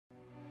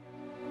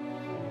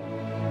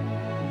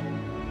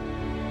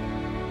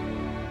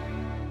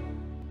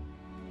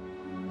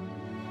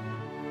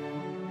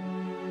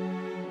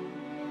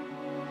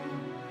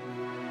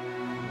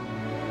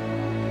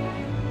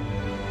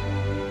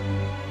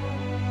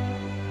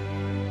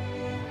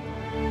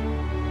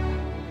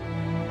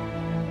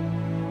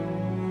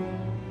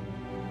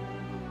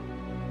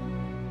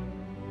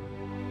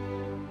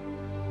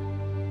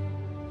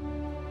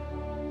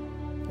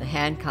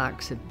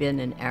Hancocks have been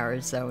in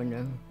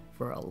Arizona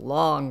for a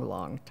long,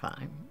 long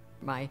time.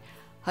 My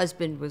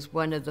husband was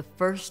one of the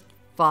first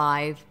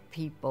 5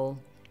 people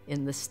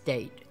in the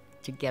state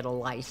to get a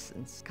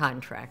license,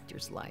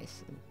 contractor's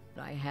license.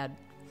 I had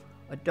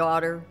a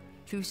daughter,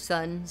 2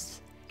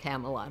 sons,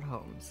 Camelot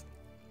Homes.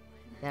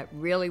 That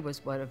really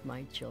was one of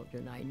my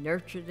children. I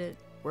nurtured it,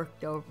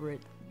 worked over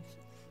it,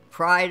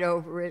 cried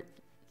over it,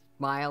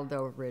 smiled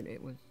over it.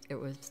 It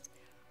was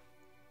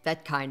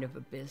that kind of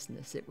a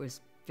business. It was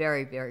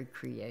very, very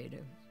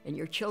creative. And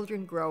your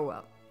children grow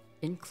up,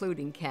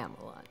 including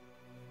Camelot.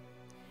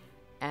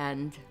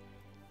 And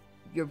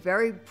you're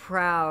very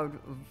proud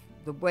of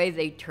the way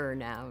they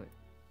turn out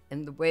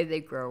and the way they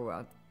grow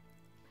up.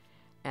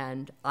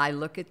 And I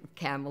look at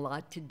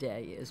Camelot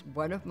today as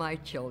one of my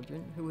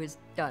children who has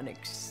done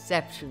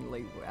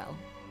exceptionally well.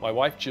 My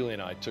wife Julie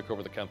and I took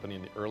over the company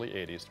in the early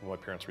 80s when my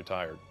parents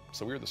retired,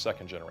 so we were the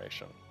second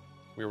generation.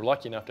 We were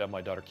lucky enough to have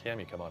my daughter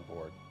Cammie come on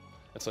board,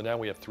 and so now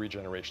we have 3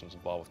 generations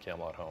involved with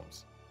Camelot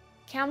Homes.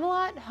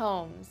 Camelot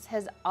Homes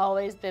has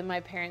always been my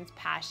parents'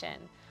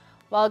 passion.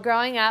 While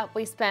growing up,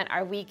 we spent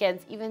our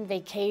weekends, even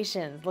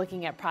vacations,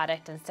 looking at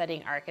product and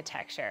studying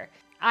architecture.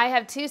 I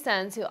have 2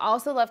 sons who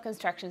also love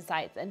construction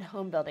sites and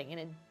home building, and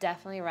it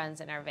definitely runs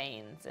in our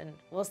veins. And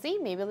we'll see,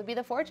 maybe it'll be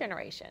the 4th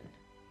generation.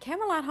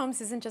 Camelot Homes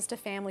isn't just a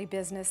family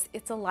business,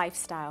 it's a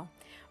lifestyle.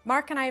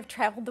 Mark and I have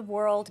traveled the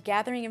world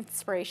gathering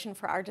inspiration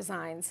for our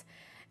designs.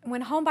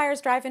 When home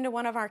buyers drive into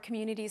one of our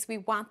communities, we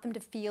want them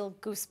to feel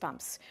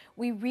goosebumps.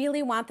 We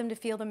really want them to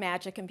feel the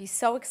magic and be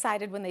so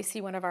excited when they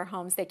see one of our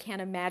homes they can't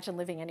imagine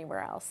living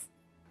anywhere else.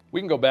 We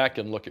can go back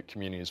and look at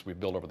communities we've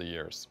built over the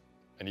years,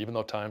 and even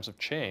though times have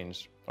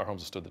changed, our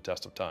homes have stood the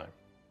test of time.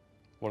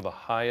 One of the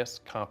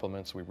highest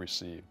compliments we've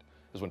received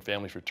is when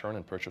families return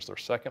and purchase their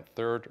 2nd,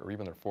 3rd, or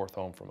even their 4th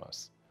home from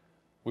us.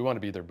 We want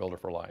to be their builder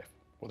for life,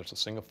 whether it's a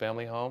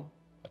single-family home,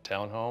 a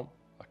townhome,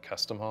 a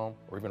custom home,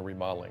 or even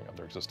remodeling of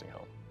their existing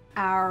home.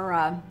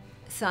 Our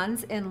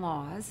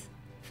sons-in-laws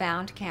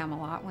found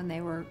Camelot when they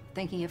were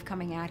thinking of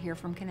coming out here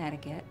from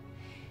Connecticut.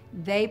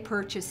 They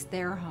purchased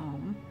their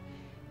home.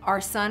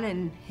 Our son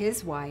and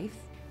his wife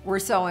were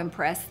so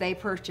impressed they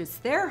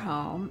purchased their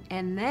home,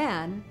 and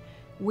then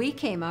we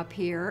came up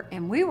here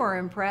and we were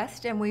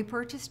impressed and we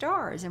purchased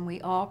ours, and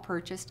we all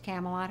purchased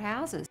Camelot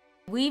houses.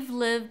 We've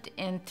lived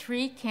in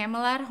 3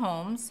 Camelot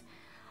homes.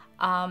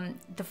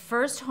 The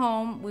first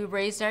home, we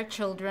raised our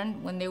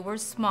children when they were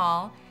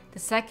small. The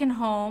second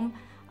home,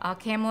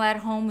 Camelot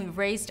home, we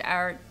raised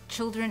our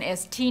children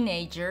as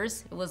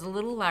teenagers. It was a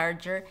little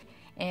larger.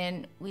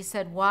 And we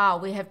said, wow,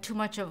 we have too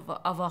much of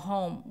a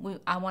home.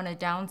 I want to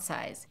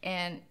downsize.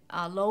 And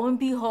lo and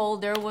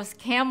behold, there was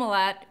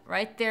Camelot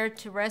right there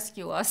to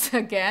rescue us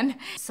again.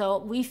 So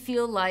we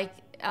feel like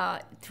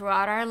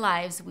throughout our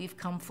lives, we've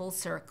come full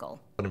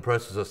circle. What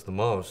impresses us the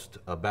most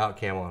about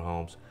Camelot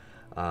Homes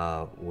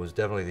was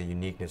definitely the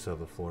uniqueness of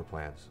the floor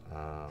plans.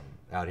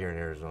 Out here in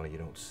Arizona, you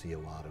don't see a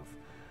lot of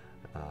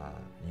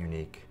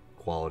unique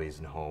qualities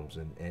in homes,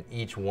 and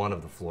each one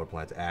of the floor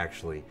plans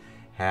actually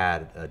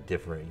had a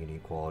different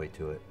unique quality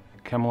to it.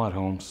 Camelot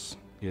Homes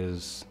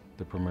is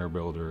the premier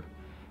builder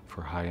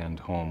for high-end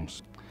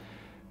homes.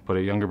 But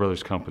at Younger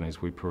Brothers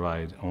Companies, we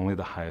provide only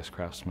the highest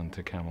craftsmen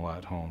to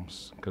Camelot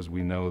Homes, because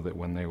we know that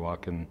when they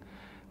walk in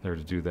there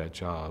to do that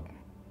job,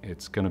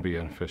 it's going to be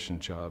an efficient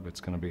job, it's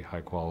going to be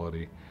high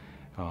quality,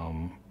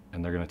 and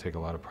they're going to take a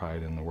lot of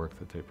pride in the work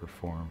that they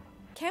perform.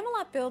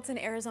 Camelot builds in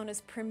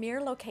Arizona's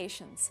premier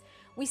locations.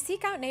 We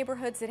seek out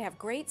neighborhoods that have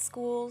great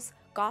schools,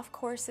 golf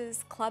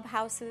courses,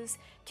 clubhouses,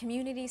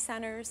 community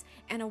centers,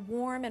 and a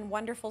warm and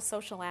wonderful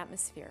social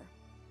atmosphere.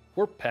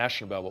 We're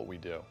passionate about what we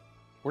do.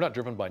 We're not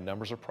driven by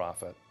numbers or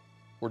profit.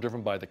 We're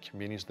driven by the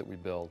communities that we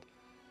build,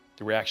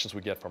 the reactions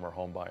we get from our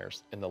home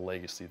buyers, and the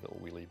legacy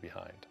that we leave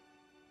behind.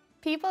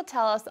 People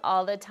tell us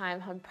all the time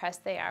how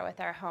impressed they are with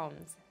our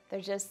homes.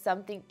 There's just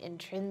something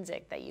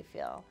intrinsic that you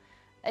feel.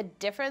 A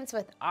difference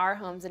with our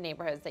homes and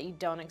neighborhoods that you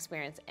don't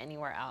experience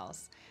anywhere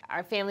else.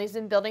 Our family's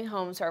been building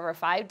homes for over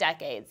 5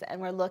 decades,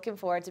 and we're looking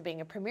forward to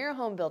being a premier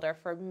home builder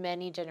for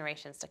many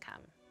generations to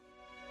come.